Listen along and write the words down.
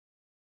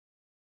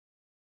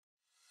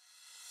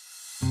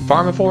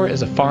Farmivore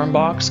is a farm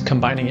box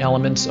combining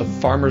elements of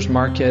farmers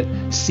market,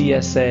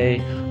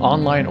 CSA,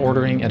 online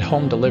ordering, and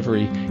home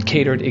delivery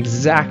catered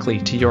exactly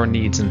to your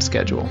needs and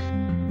schedule.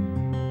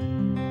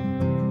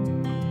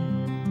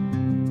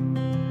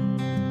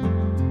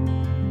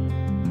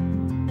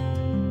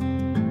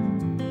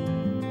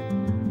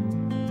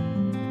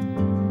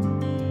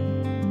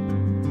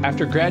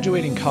 After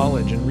graduating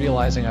college and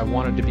realizing I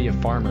wanted to be a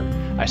farmer,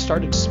 I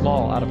started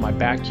small out of my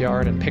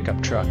backyard and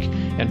pickup truck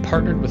and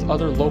partnered with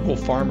other local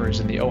farmers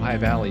in the Ojai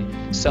Valley,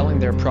 selling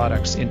their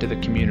products into the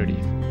community.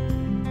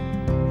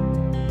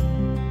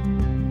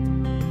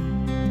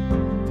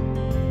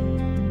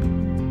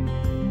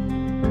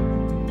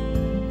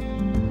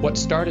 What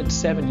started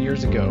 7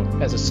 years ago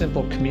as a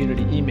simple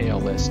community email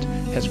list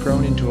has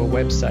grown into a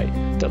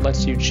website that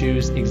lets you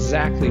choose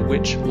exactly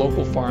which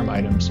local farm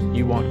items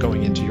you want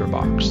going into your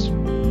box.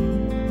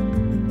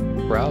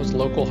 Browse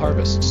local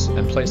harvests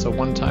and place a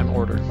one-time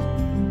order.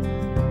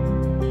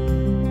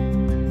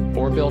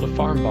 Or build a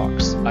farm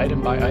box,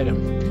 item by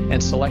item,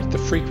 and select the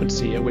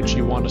frequency at which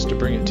you want us to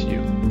bring it to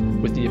you,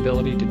 with the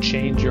ability to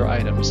change your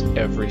items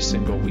every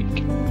single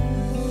week.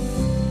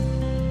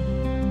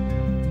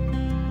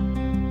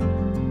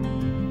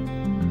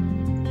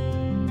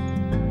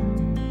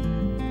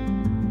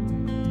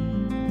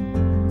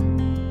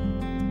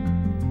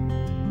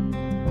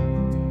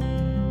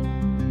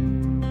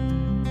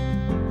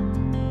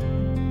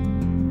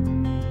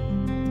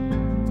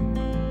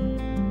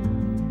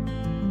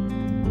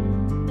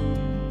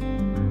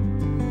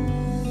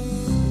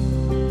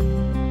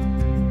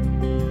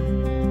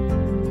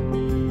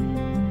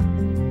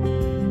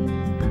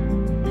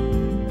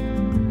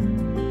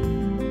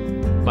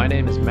 My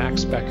name is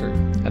Max Becker,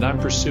 and I'm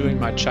pursuing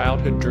my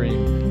childhood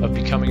dream of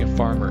becoming a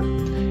farmer,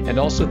 and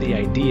also the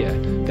idea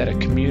that a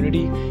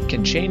community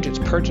can change its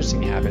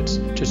purchasing habits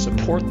to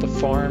support the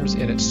farms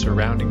in its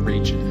surrounding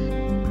region.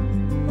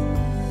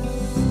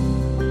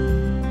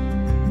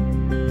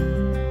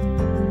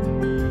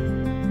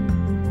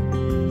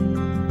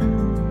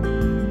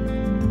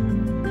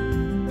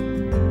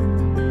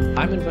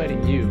 I'm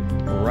inviting you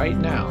right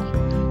now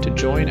to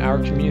join our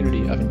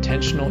community of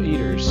intentional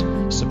eaters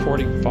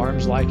supporting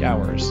farms like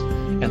ours,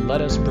 and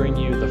let us bring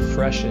you the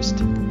freshest,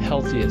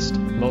 healthiest,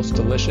 most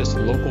delicious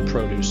local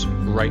produce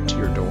right to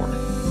your door.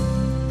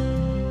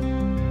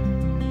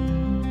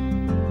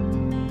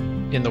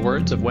 In the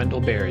words of Wendell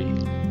Berry,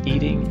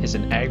 eating is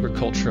an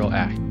agricultural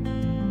act.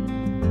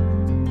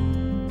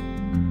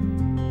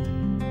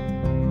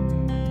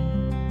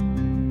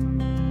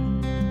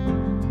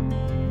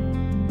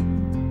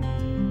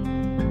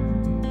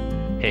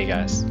 Hey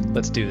guys,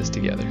 let's do this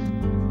together.